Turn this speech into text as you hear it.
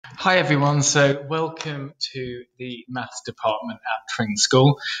Hi everyone, so welcome to the Maths department at Tring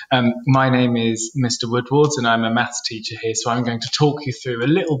School. My name is Mr. Woodwards and I'm a maths teacher here, so I'm going to talk you through a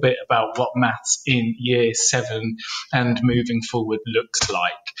little bit about what maths in year 7 and moving forward looks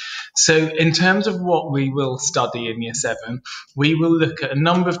like. So in terms of what we will study in year 7, we will look at a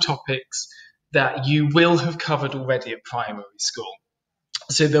number of topics that you will have covered already at primary school.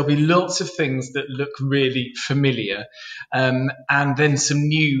 So there'll be lots of things that look really familiar, and then some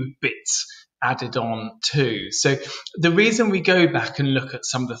new bits added on too. So the reason we go back and look at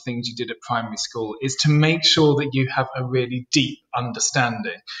some of the things you did at primary school is to make sure that you have a really deep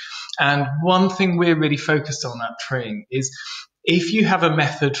understanding. And one thing we're really focused on at Tring is if you have a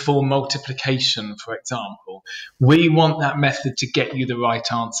method for multiplication, for example, we want that method to get you the right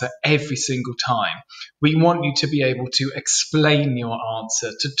answer every single time. We want you to be able to explain your answer,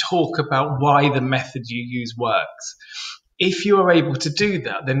 to talk about why the method you use works. If you are able to do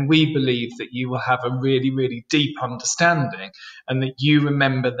that, then we believe that you will have a really, really deep understanding and that you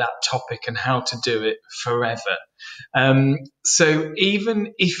remember that topic and how to do it forever. So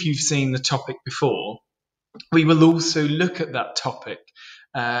even if you've seen the topic before, we will also look at that topic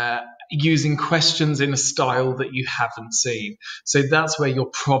using questions in a style that you haven't seen. So that's where your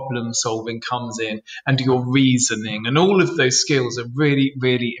problem solving comes in and your reasoning, and all of those skills are really,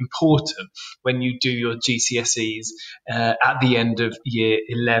 really important when you do your GCSEs at the end of year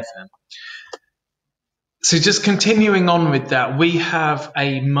 11. So just continuing on with that, we have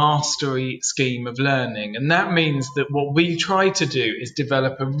a mastery scheme of learning, and that means that what we try to do is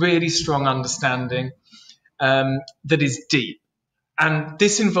develop a really strong understanding that is deep. And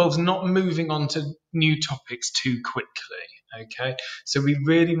this involves not moving on to new topics too quickly, okay? So we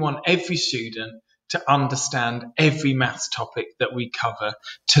really want every student to understand every maths topic that we cover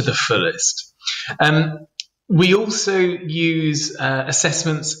to the fullest. We also use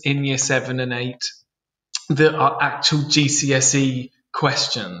assessments in year 7 and 8 that are actual GCSE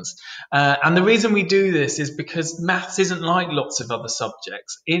questions. And the reason we do this is because maths isn't like lots of other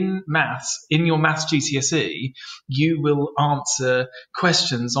subjects. In maths, in your maths GCSE, you will answer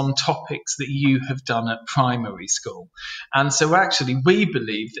questions on topics that you have done at primary school. And so actually we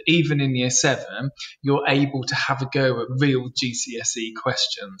believe that even in year 7, you're able to have a go at real GCSE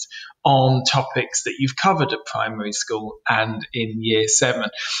questions on topics that you've covered at primary school and in year 7.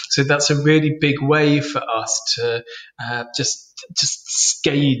 So that's a really big way for us to just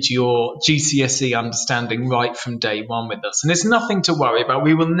gauge your GCSE understanding right from day one with us. And it's nothing to worry about.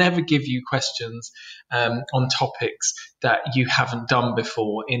 We will never give you questions on topics that you haven't done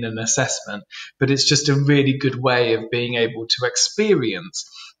before in an assessment, but it's just a really good way of being able to experience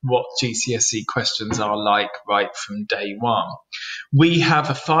what GCSE questions are like right from day one. We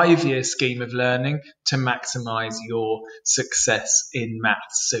have a 5-year scheme of learning to maximise your success in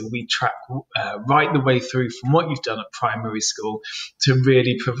maths. So we track right the way through from what you've done at primary school to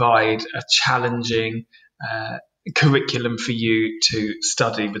really provide a challenging curriculum for you to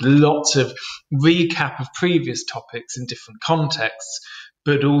study with lots of recap of previous topics in different contexts,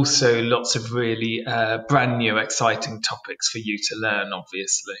 but also lots of really brand new exciting topics for you to learn,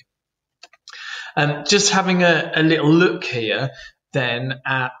 obviously. Just having a little look here then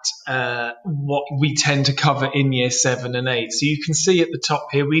at what we tend to cover in year 7 and 8. So you can see at the top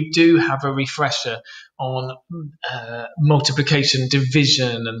here, we do have a refresher on multiplication,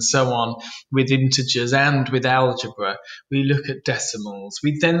 division, and so on with integers and with algebra. We look at decimals.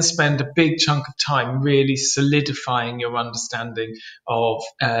 We then spend a big chunk of time really solidifying your understanding of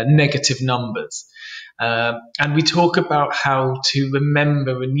negative numbers. And we talk about how to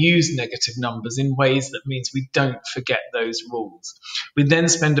remember and use negative numbers in ways that means we don't forget those rules. We then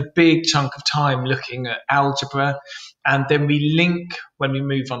spend a big chunk of time looking at algebra, and then we link, when we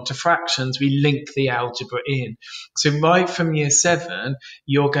move on to fractions, we link the algebra in. So right from year 7,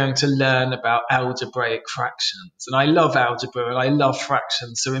 you're going to learn about algebraic fractions. And I love algebra and I love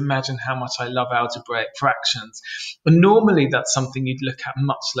fractions, so imagine how much I love algebraic fractions. But normally that's something you'd look at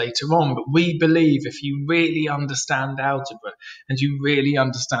much later on, but we believe if you really understand algebra and you really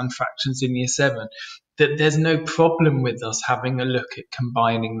understand fractions in year 7, that there's no problem with us having a look at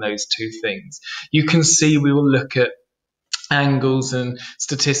combining those two things. You can see we will look at angles and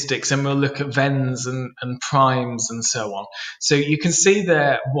statistics, and we'll look at vens and primes and so on. So you can see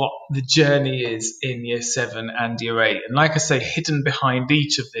there what the journey is in year 7 and year 8. And like I say, hidden behind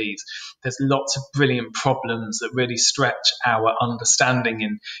each of these, there's lots of brilliant problems that really stretch our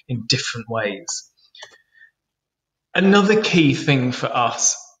understanding in different ways. Another key thing for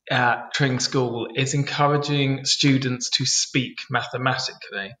us at Tring School is encouraging students to speak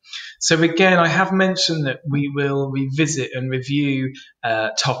mathematically. So again, I have mentioned that we will revisit and review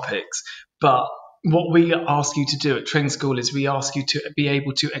topics, but what we ask you to do at Tring School is we ask you to be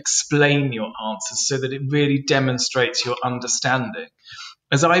able to explain your answers so that it really demonstrates your understanding.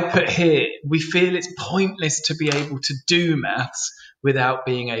 As I put here, we feel it's pointless to be able to do maths without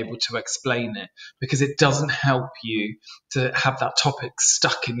being able to explain it, because it doesn't help you to have that topic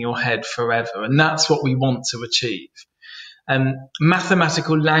stuck in your head forever. And that's what we want to achieve.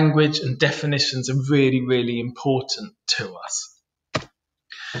 Mathematical language and definitions are really, really important to us.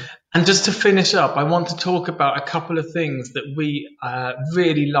 And just to finish up, I want to talk about a couple of things that we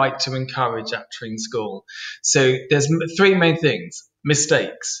really like to encourage at Tring School. So there's three main things.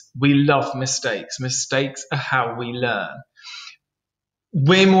 Mistakes. We love mistakes. Mistakes are how we learn.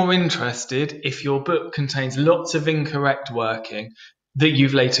 We're more interested if your book contains lots of incorrect working that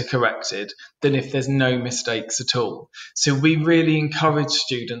you've later corrected than if there's no mistakes at all. So we really encourage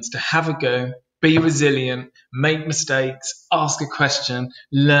students to have a go, be resilient, make mistakes, ask a question,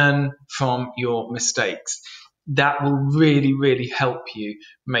 learn from your mistakes. That will really, really help you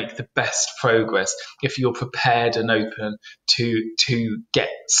make the best progress if you're prepared and open to get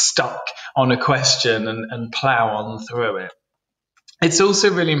stuck on a question and plow on through it. It's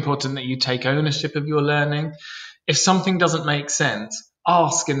also really important that you take ownership of your learning. If something doesn't make sense,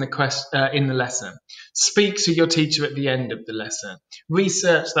 ask in the lesson. Speak to your teacher at the end of the lesson.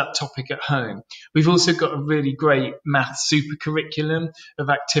 Research that topic at home. We've also got a really great math super curriculum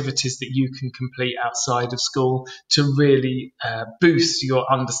of activities that you can complete outside of school to really boost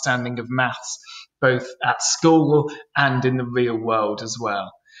your understanding of maths, both at school and in the real world as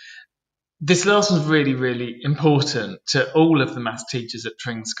well. This last one's really, really important to all of the maths teachers at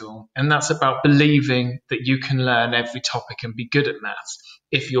Tring School, and that's about believing that you can learn every topic and be good at maths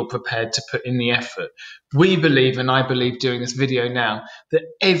if you're prepared to put in the effort. We believe, and I believe doing this video now, that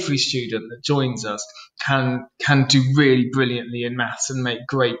every student that joins us can do really brilliantly in maths and make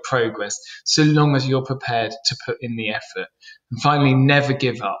great progress, so long as you're prepared to put in the effort. And finally, never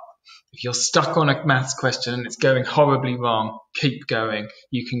give up. If you're stuck on a maths question and it's going horribly wrong, keep going.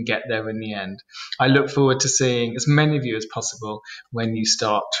 You can get there in the end. I look forward to seeing as many of you as possible when you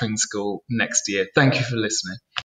start Tring School next year. Thank you for listening.